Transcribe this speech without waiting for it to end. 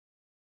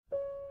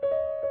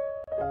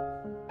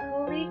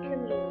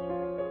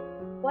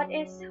What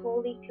is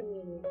Holy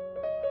Communion?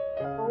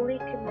 Holy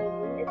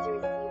Communion is the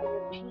receiving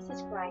of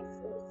Jesus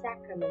Christ in the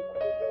sacrament of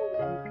the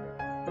Holy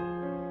Eucharist.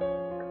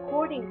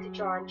 According to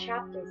John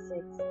chapter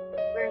 6,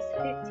 verse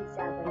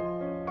 57,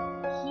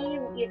 "He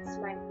who eats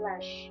my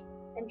flesh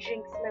and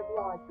drinks my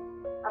blood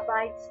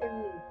abides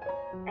in me,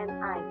 and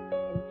I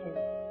in him."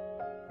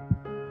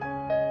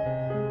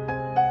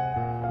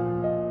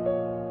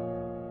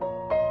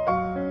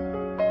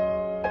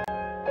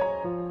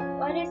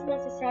 What is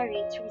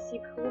necessary to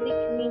receive Holy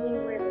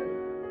Communion worthily?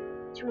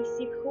 To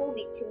receive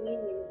Holy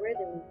Communion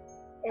worthily,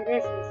 it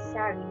is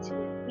necessary to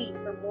be free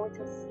from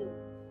mortal sin,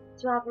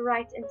 to have a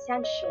right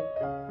intention,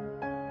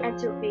 and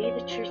to obey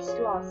the Church's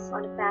laws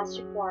on the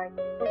fast required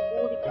for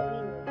Holy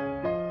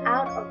Communion,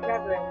 out of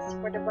reverence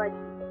for the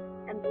body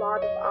and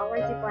blood of our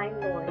Divine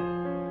Lord.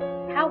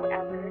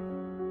 However,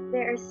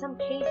 there are some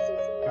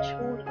cases in which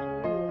Holy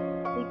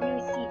Communion may be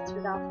received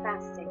without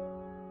fasting.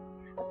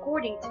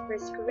 According to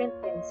 1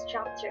 Corinthians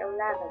chapter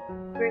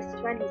 11, verse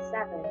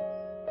 27,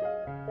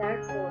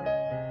 "Therefore,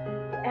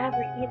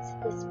 whoever eats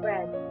this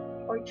bread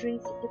or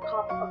drinks of the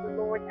cup of the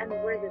Lord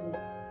unworthily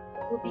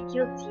will be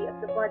guilty of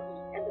the body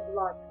and the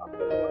blood of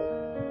the Lord."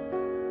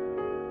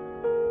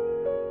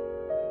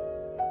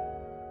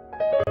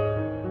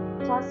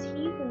 Does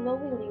he who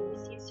knowingly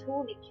receives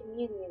Holy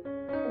Communion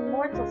in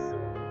mortal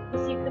sin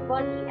receive the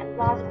body and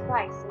blood of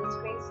Christ in his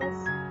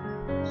graces?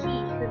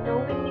 He who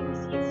knowingly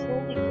receives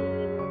Holy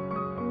Communion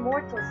in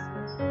mortal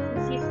sin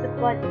receives the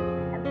body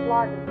and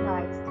blood of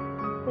Christ,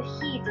 but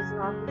he does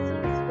not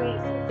receive his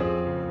graces.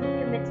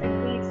 He commits a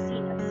grave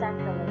sin of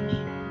sacrilege.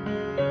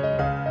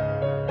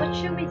 What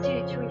should we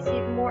do to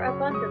receive more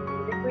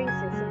abundantly the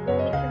graces of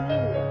Holy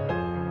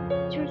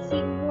Communion? To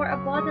receive more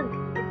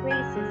abundantly the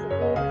graces of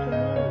Holy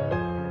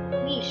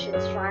Communion, we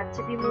should strive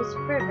to be most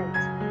fervent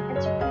and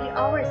to free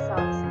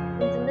ourselves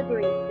from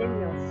deliberate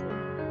venial sin.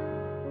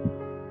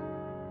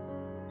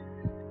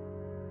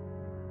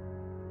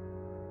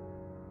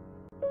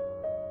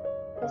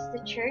 Does the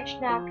Church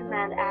now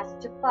command us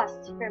to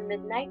fast from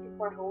midnight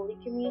before Holy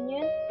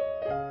Communion?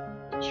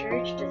 The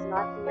Church does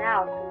not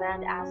now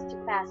command us to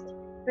fast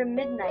from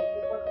midnight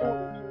before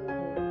Holy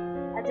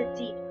Communion, as it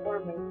did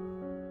formerly.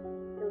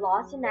 The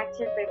laws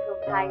enacted by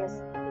Pope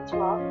Pius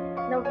XII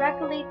now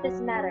regulate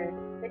this matter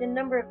by the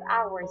number of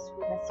hours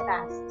we must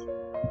fast.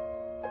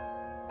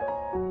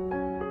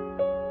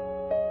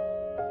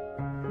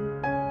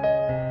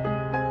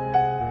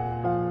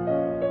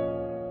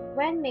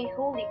 When may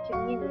Holy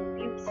Communion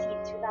be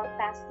received without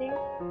fasting?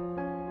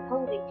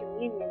 Holy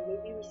Communion may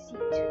be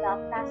received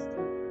without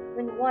fasting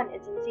when one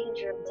is in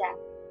danger of death,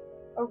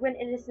 or when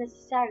it is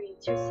necessary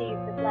to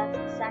save the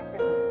Blessed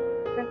Sacrament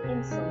from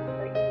insult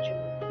or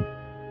injury.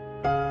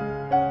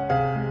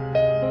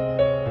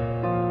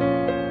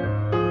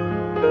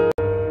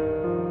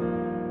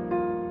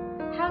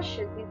 How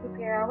should we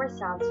prepare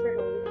ourselves for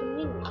Holy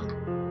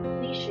Communion?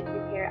 We should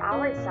prepare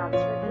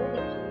ourselves for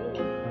Holy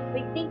Communion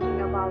by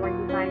thinking of our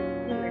Divine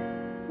Redeemer,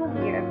 whom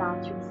we are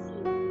about to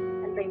receive,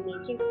 and by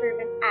making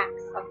fervent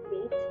acts of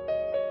faith,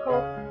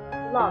 hope,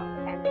 love,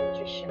 and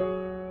contrition.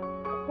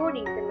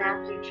 According to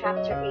Matthew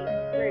chapter 8,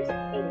 verse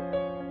 8,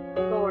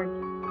 "Lord,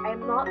 I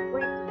am not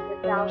worthy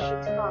that thou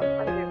shouldst come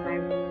under my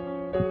roof."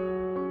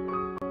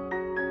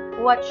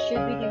 What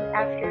should we do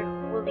after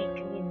Holy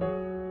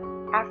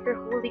Communion? After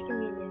Holy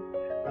Communion,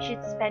 we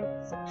should spend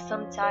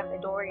some time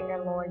adoring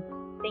our Lord,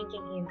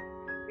 thanking Him,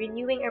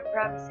 renewing our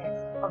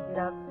promises of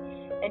love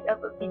and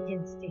of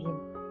obedience to Him,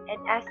 and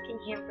asking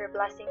Him for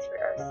blessings for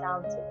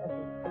ourselves and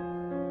others.